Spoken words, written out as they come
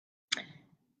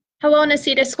Hello,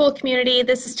 Necedah School Community.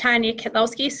 This is Tanya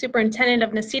Kitlowski, Superintendent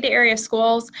of Necedah Area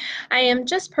Schools. I am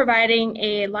just providing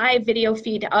a live video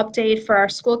feed update for our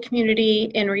school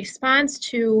community in response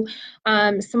to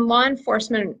some law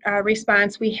enforcement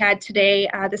response we had today,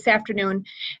 this afternoon,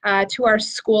 to our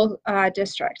school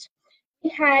district. We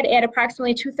had at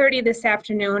approximately 2:30 this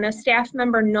afternoon, a staff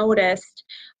member noticed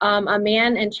a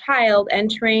man and child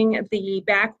entering the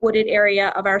back wooded area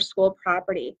of our school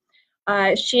property.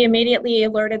 She immediately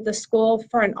alerted the school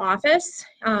front office,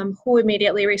 who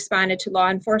immediately responded to law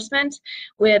enforcement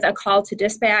with a call to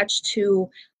dispatch to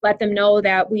let them know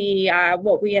that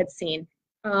what we had seen.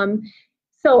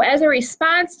 So as a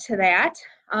response to that,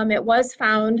 it was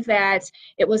found that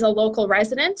it was a local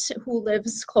resident who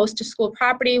lives close to school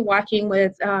property walking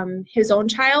with his own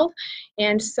child.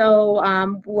 And so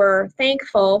we're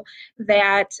thankful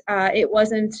that it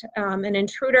wasn't an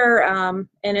intruder,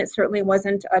 and it certainly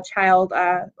wasn't a child,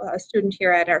 a student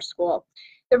here at our school.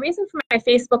 The reason for my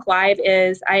Facebook Live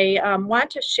is I want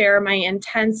to share my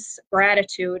intense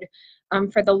gratitude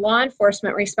for the law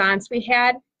enforcement response we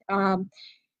had. I'm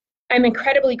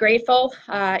incredibly grateful,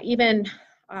 even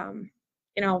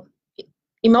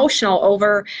emotional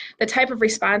over the type of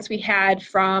response we had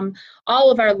from all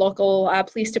of our local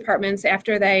police departments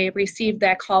after they received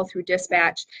that call through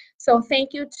dispatch. So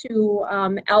thank you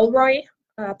to Elroy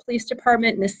Police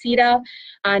Department, Necedah,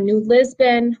 New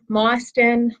Lisbon,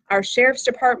 Mauston, our Sheriff's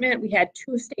Department. We had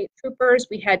 2 state troopers.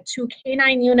 We had 2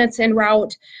 canine units en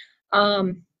route.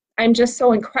 I'm just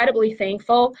so incredibly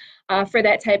thankful for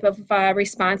that type of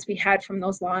response we had from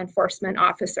those law enforcement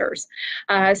officers.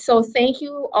 So thank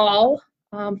you all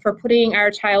for putting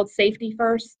our child's safety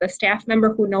first. The staff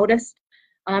member who noticed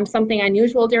something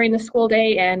unusual during the school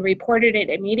day and reported it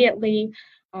immediately.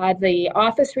 The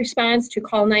office response to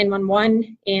call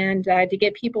 911 and to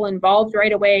get people involved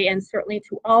right away, and certainly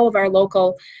to all of our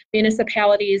local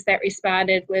municipalities that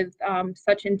responded with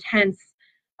such intense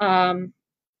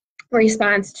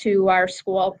response to our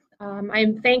school.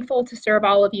 I'm thankful to serve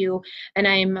all of you, and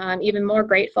I'm even more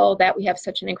grateful that we have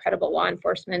such an incredible law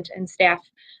enforcement and staff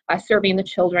serving the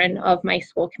children of my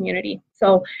school community.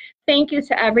 So thank you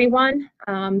to everyone.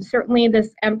 Certainly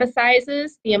this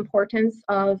emphasizes the importance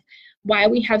of why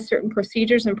we have certain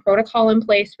procedures and protocol in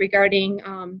place regarding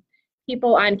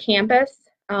people on campus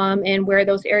and where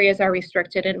those areas are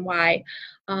restricted and why.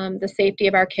 The safety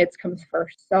of our kids comes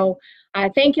first. So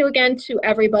thank you again to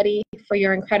everybody for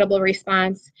your incredible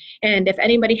response. And if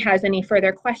anybody has any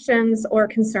further questions or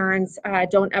concerns,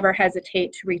 don't ever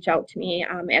hesitate to reach out to me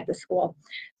at the school.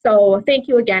 So thank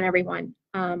you again, everyone.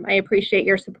 I appreciate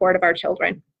your support of our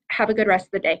children. Have a good rest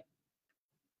of the day.